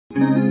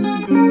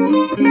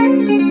A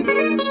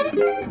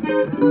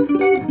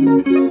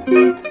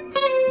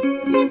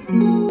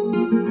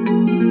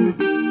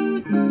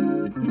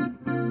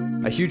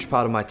huge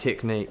part of my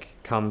technique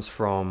comes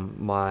from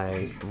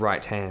my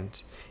right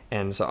hand,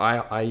 and so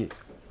I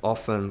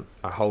often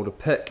hold a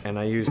pick and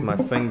I use my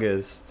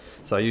fingers,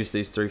 so I use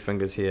these 3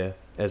 fingers here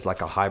as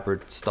like a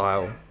hybrid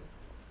style,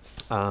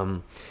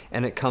 and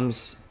it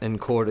comes in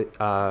chord,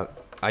 I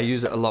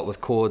use it a lot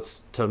with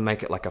chords to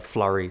make it like a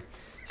flurry,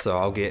 so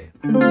I'll get,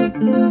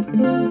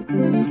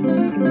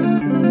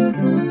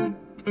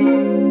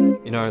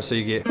 you know, so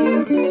you get,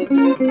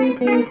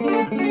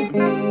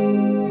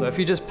 so if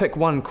you just pick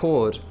one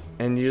chord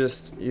and you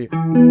just, that's how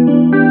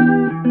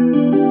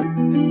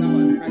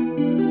I practice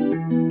it.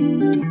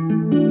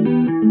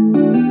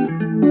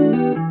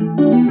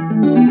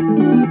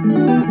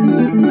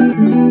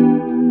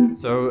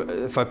 So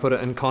if I put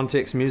it in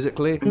context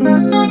musically,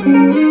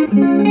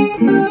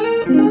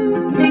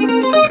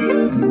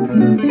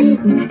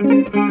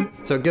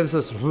 so it gives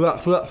us,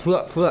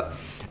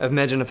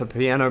 imagine if a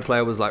piano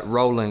player was like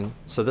rolling,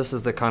 so this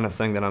is the kind of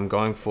thing that I'm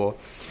going for.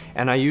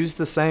 And I use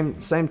the same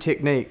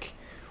technique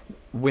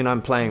when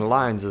I'm playing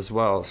lines as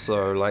well.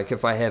 So like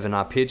if I have an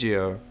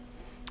arpeggio,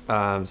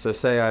 so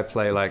say I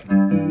play like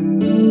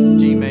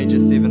G major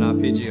 7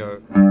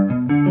 arpeggio,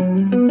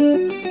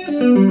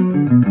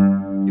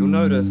 you'll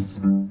notice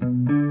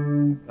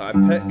I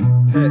pick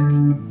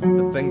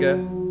the finger,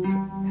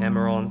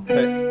 hammer on,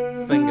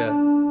 pick, finger,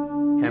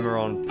 hammer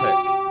on, pick.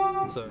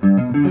 So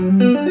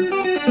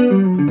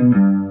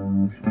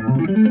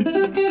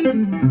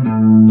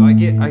I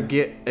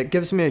get, it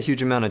gives me a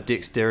huge amount of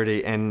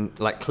dexterity and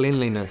like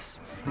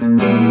cleanliness.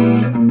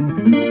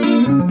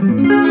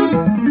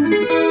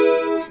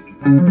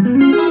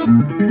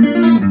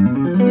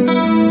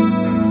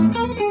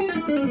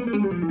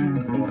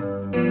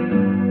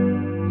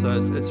 So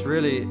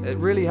it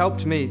really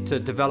helped me to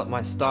develop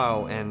my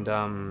style, and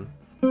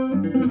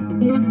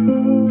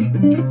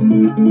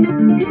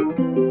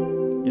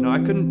you know, I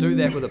couldn't do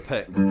that with a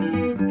pick.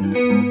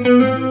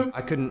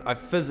 I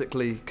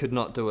physically could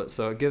not do it,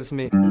 so it gives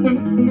me,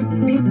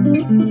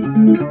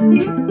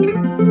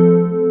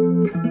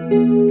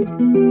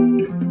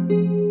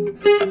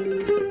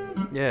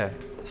 yeah.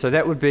 So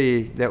that would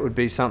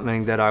be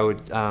something that I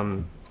would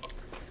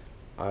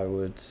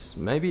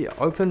maybe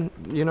open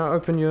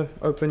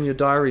your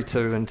diary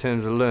to in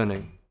terms of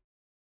learning.